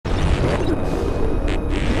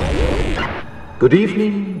Good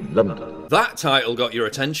evening, London. That title got your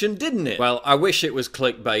attention, didn't it? Well, I wish it was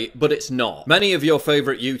clickbait, but it's not. Many of your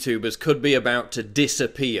favourite YouTubers could be about to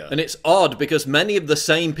disappear. And it's odd because many of the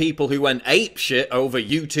same people who went apeshit over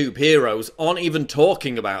YouTube heroes aren't even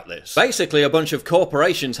talking about this. Basically, a bunch of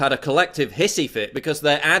corporations had a collective hissy fit because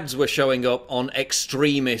their ads were showing up on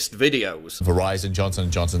extremist videos. Verizon, Johnson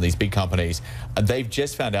 & Johnson, these big companies, they've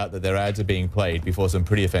just found out that their ads are being played before some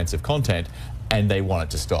pretty offensive content, and they want it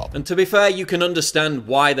to stop. And to be fair, you can understand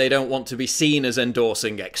why they don't want to be seen as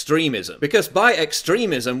endorsing extremism. Because by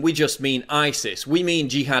extremism, we just mean ISIS. We mean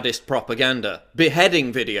jihadist propaganda.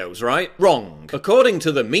 Beheading videos, right? Wrong. According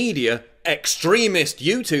to the media, extremist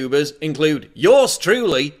YouTubers include yours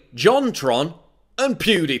truly, JonTron, and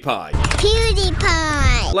PewDiePie.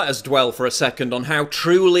 Let us dwell for a second on how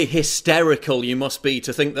truly hysterical you must be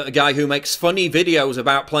to think that a guy who makes funny videos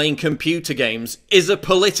about playing computer games is a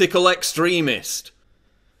political extremist.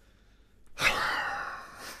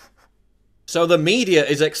 So the media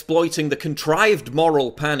is exploiting the contrived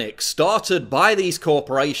moral panic started by these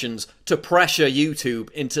corporations to pressure YouTube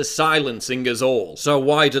into silencing us all. So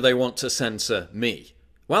why do they want to censor me?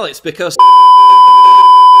 Well, it's because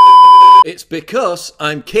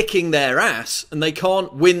I'm kicking their ass and they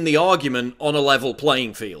can't win the argument on a level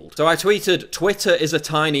playing field. So I tweeted, Twitter is a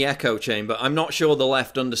tiny echo chamber. I'm not sure the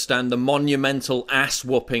left understand the monumental ass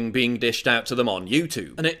whooping being dished out to them on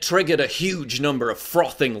YouTube. And it triggered a huge number of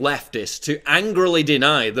frothing leftists to angrily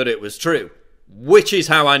deny that it was true. Which is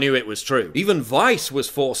how I knew it was true. Even Vice was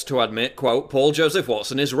forced to admit, quote, Paul Joseph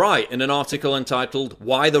Watson is right in an article entitled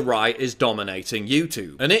Why the Right is Dominating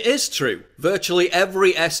YouTube. And it is true. Virtually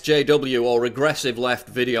every SJW or regressive left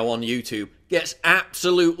video on YouTube gets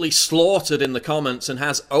absolutely slaughtered in the comments and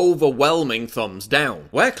has overwhelming thumbs down.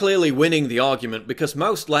 We're clearly winning the argument because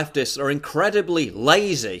most leftists are incredibly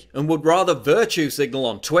lazy and would rather virtue signal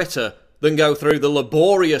on Twitter than go through the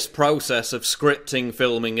laborious process of scripting,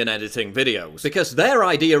 filming, and editing videos. Because their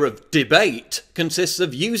idea of debate consists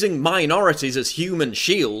of using minorities as human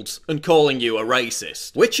shields and calling you a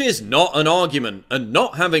racist. Which is not an argument, and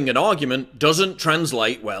not having an argument doesn't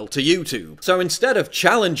translate well to YouTube. So instead of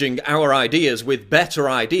challenging our ideas with better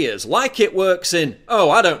ideas, like it works in,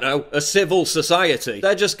 oh, I don't know, a civil society,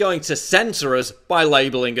 they're just going to censor us by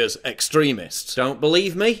labeling us extremists. Don't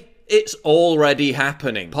believe me? It's already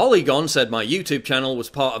happening. Polygon said my YouTube channel was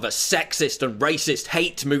part of a sexist and racist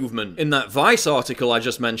hate movement. In that Vice article I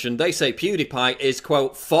just mentioned, they say PewDiePie is,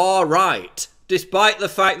 quote, far right, despite the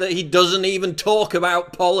fact that he doesn't even talk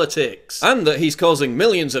about politics. And that he's causing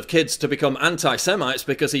millions of kids to become anti-Semites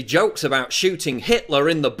because he jokes about shooting Hitler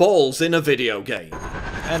in the balls in a video game.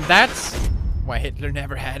 And that's why Hitler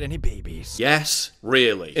never had any babies. Yes,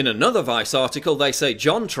 really. In another Vice article, they say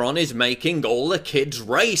JonTron is making all the kids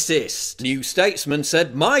racist. New Statesman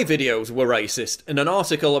said my videos were racist in an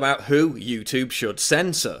article about who YouTube should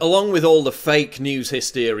censor. Along with all the fake news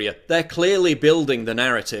hysteria, they're clearly building the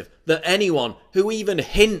narrative that anyone who even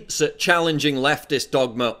hints at challenging leftist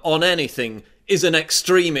dogma on anything is an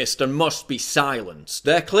extremist and must be silenced.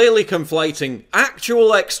 They're clearly conflating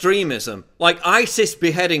actual extremism, like ISIS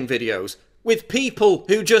beheading videos, with people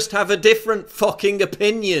who just have a different fucking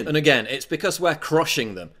opinion. And again, it's because we're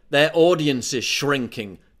crushing them. Their audience is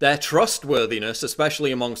shrinking. Their trustworthiness,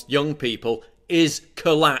 especially amongst young people, is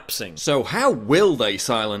collapsing. So how will they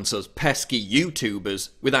silence us pesky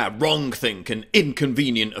YouTubers with our wrong-think and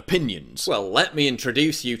inconvenient opinions? Well, let me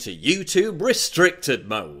introduce you to YouTube Restricted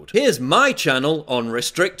Mode. Here's my channel on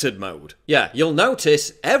Restricted Mode. Yeah, you'll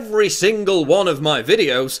notice every single one of my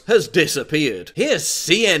videos has disappeared. Here's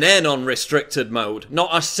CNN on Restricted Mode.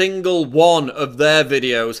 Not a single one of their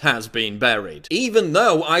videos has been buried. Even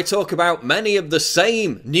though I talk about many of the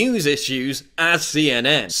same news issues as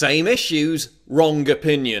CNN. Same issues, wrong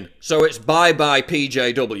opinion. So it's bye-bye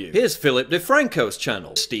PJW. Here's Philip DeFranco's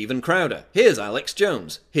channel. Steven Crowder. Here's Alex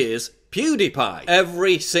Jones. Here's PewDiePie.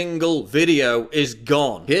 Every single video is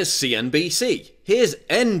gone. Here's CNBC. Here's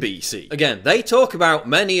NBC. Again, they talk about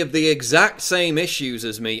many of the exact same issues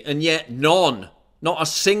as me, and yet none, not a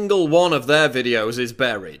single one of their videos is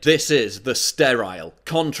buried. This is the sterile,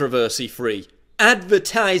 controversy-free,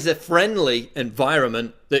 advertiser-friendly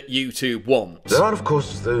environment that YouTube wants. There are, of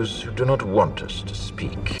course, those who do not want us to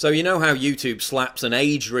speak. So you know how YouTube slaps an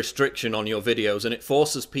age restriction on your videos and it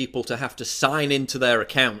forces people to have to sign into their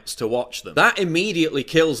accounts to watch them? That immediately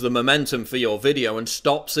kills the momentum for your video and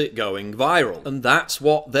stops it going viral. And that's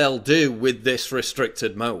what they'll do with this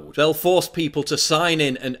restricted mode. They'll force people to sign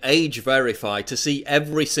in and age verify to see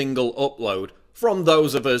every single upload from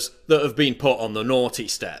those of us that have been put on the naughty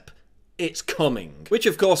step. it's coming. Which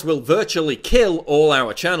of course will virtually kill all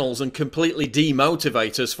our channels and completely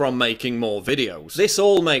demotivate us from making more videos. This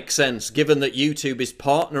all makes sense given that YouTube is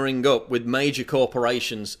partnering up with major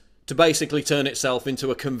corporations to basically turn itself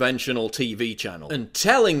into a conventional TV channel. And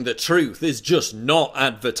telling the truth is just not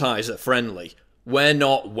advertiser friendly. We're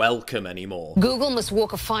not welcome anymore. Google must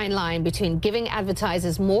walk a fine line between giving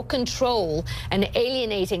advertisers more control and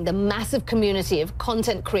alienating the massive community of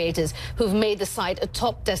content creators who've made the site a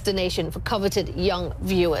top destination for coveted young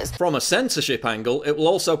viewers. From a censorship angle, it will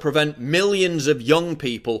also prevent millions of young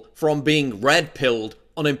people from being red-pilled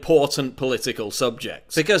on important political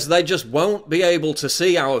subjects, because they just won't be able to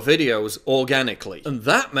see our videos organically. And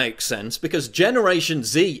that makes sense because Generation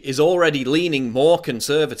Z is already leaning more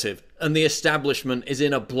conservative and the establishment is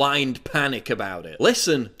in a blind panic about it.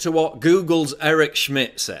 Listen to what Google's Eric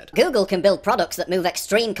Schmidt said. Google can build products that move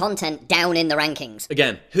extreme content down in the rankings.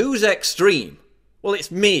 Again, who's extreme? Well,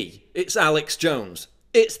 it's me. It's Alex Jones.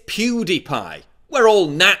 It's PewDiePie. We're all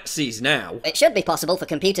Nazis now. It should be possible for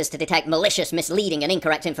computers to detect malicious, misleading and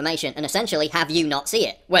incorrect information and essentially have you not see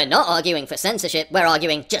it. We're not arguing for censorship, we're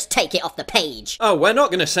arguing just take it off the page. Oh, we're not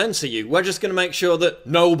going to censor you, we're just going to make sure that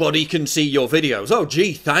nobody can see your videos. Oh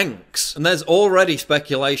gee, thanks. And there's already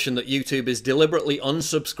speculation that YouTube is deliberately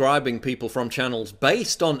unsubscribing people from channels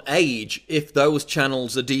based on age if those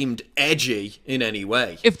channels are deemed edgy in any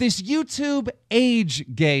way. If this YouTube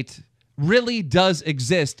age gate really does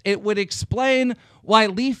exist, it would explain why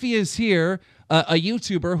Leafy is here, a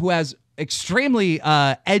YouTuber who has extremely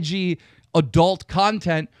edgy adult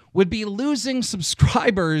content, would be losing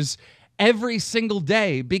subscribers every single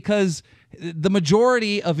day because the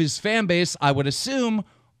majority of his fan base, I would assume,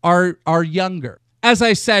 are younger. As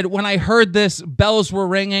I said, when I heard this, bells were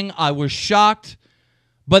ringing. I was shocked,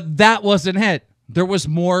 but that wasn't it. There was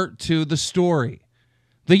more to the story.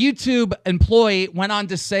 The YouTube employee went on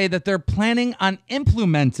to say that they're planning on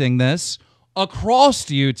implementing this across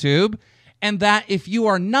YouTube, and that if you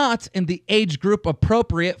are not in the age group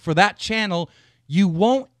appropriate for that channel, you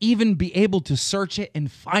won't even be able to search it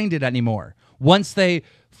and find it anymore once they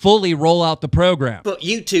fully roll out the program. But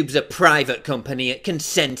YouTube's a private company, it can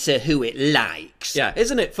censor who it likes. Yeah,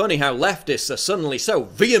 isn't it funny how leftists are suddenly so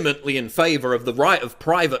vehemently in favour of the right of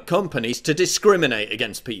private companies to discriminate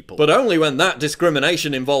against people? But only when that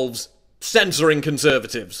discrimination involves censoring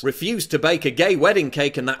conservatives. Refuse to bake a gay wedding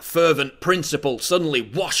cake and that fervent principle suddenly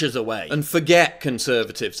washes away. And forget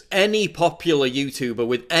conservatives. Any popular YouTuber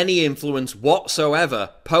with any influence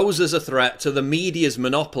whatsoever poses a threat to the media's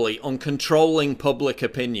monopoly on controlling public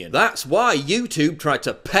opinion. That's why YouTube tried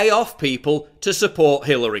to pay off people to support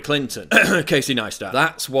Hillary Clinton. Casey Neistat.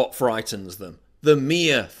 That's what frightens them. The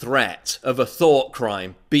mere threat of a thought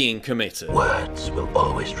crime being committed. Words will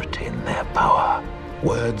always retain their power.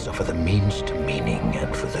 Words offer the means to meaning,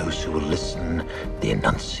 and for those who will listen, the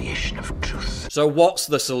enunciation of truth. So what's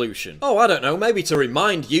the solution? Oh, I don't know, maybe to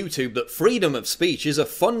remind YouTube that freedom of speech is a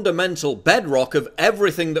fundamental bedrock of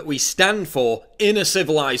everything that we stand for in a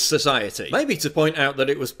civilized society. Maybe to point out that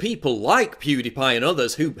it was people like PewDiePie and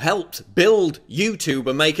others who helped build YouTube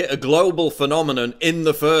and make it a global phenomenon in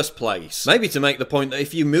the first place. Maybe to make the point that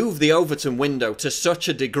if you move the Overton window to such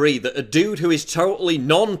a degree that a dude who is totally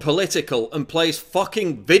non-political and plays fucking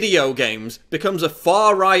video games becomes a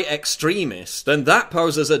far-right extremist, then that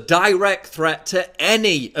poses a direct threat to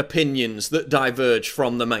any opinions that diverge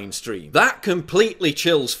from the mainstream. That completely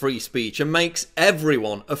chills free speech and makes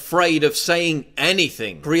everyone afraid of saying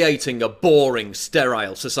anything, creating a boring,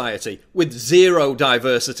 sterile society with zero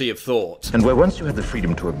diversity of thought. And where once you had the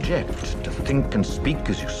freedom to object, to think and speak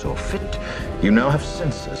as you saw fit, you now have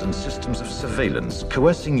censors and systems of surveillance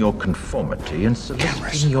coercing your conformity and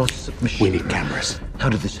soliciting your submission. We need cameras. How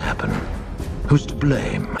did this happen? Who's to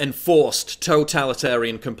blame? Enforced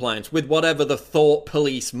totalitarian compliance with whatever the thought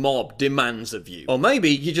police mob demands of you. Or maybe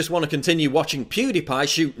you just want to continue watching PewDiePie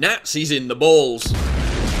shoot Nazis in the balls.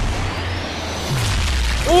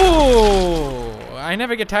 Ooh, I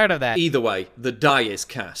never get tired of that. Either way, the die is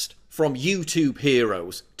cast. From YouTube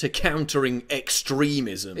heroes to countering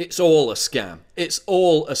extremism, it's all a scam. It's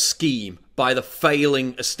all a scheme by the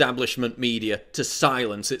failing establishment media to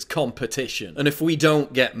silence its competition. And if we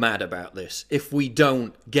don't get mad about this, if we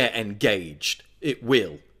don't get engaged, it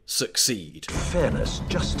will succeed. Fairness,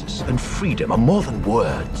 justice, and freedom are more than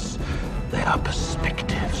words. They are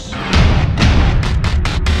perspectives.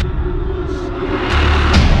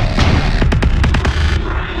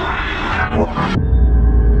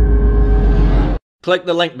 Click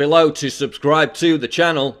the link below to subscribe to the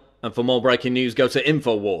channel. And for more breaking news, go to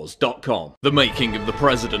Infowars.com. The Making of the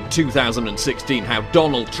President 2016, how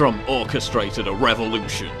Donald Trump orchestrated a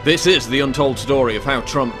revolution. This is the untold story of how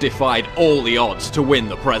Trump defied all the odds to win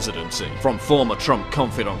the presidency. From former Trump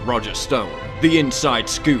confidant Roger Stone, the inside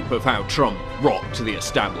scoop of how Trump rocked the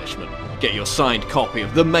establishment. Get your signed copy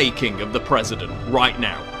of The Making of the President right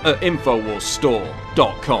now at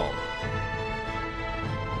InfoWarsStore.com.